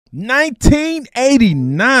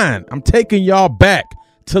1989. I'm taking y'all back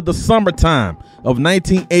to the summertime of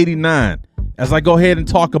 1989 as I go ahead and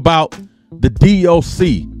talk about the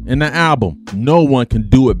D.O.C. and the album No One Can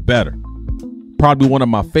Do It Better. Probably one of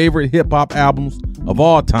my favorite hip-hop albums of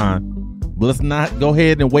all time. But let's not go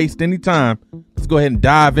ahead and waste any time. Let's go ahead and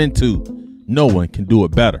dive into No One Can Do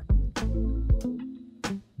It Better.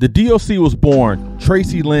 The D.O.C. was born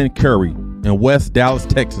Tracy Lynn Curry in West Dallas,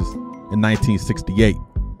 Texas in 1968.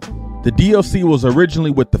 The D.O.C. was originally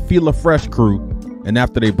with the Fila Fresh crew, and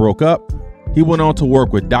after they broke up, he went on to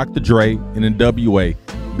work with Dr. Dre and N.W.A.,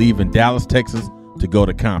 leaving Dallas, Texas to go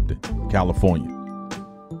to Compton, California.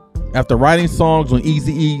 After writing songs on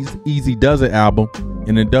Eazy-E's Easy Does It album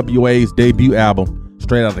and N.W.A.'s debut album,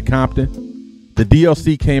 Straight Outta Compton, the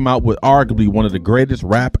D.O.C. came out with arguably one of the greatest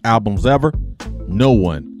rap albums ever, No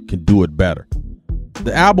One Can Do It Better.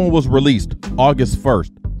 The album was released August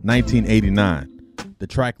 1st, 1989. The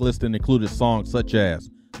track listing included songs such as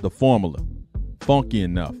The Formula, Funky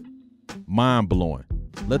Enough, Mind Blowing,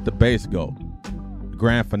 Let the Bass Go, The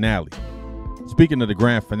Grand Finale. Speaking of the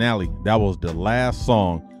Grand Finale, that was the last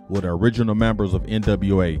song where the original members of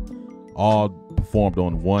N.W.A. all performed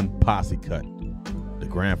on one posse cut, The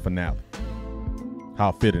Grand Finale.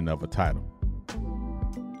 How fitting of a title.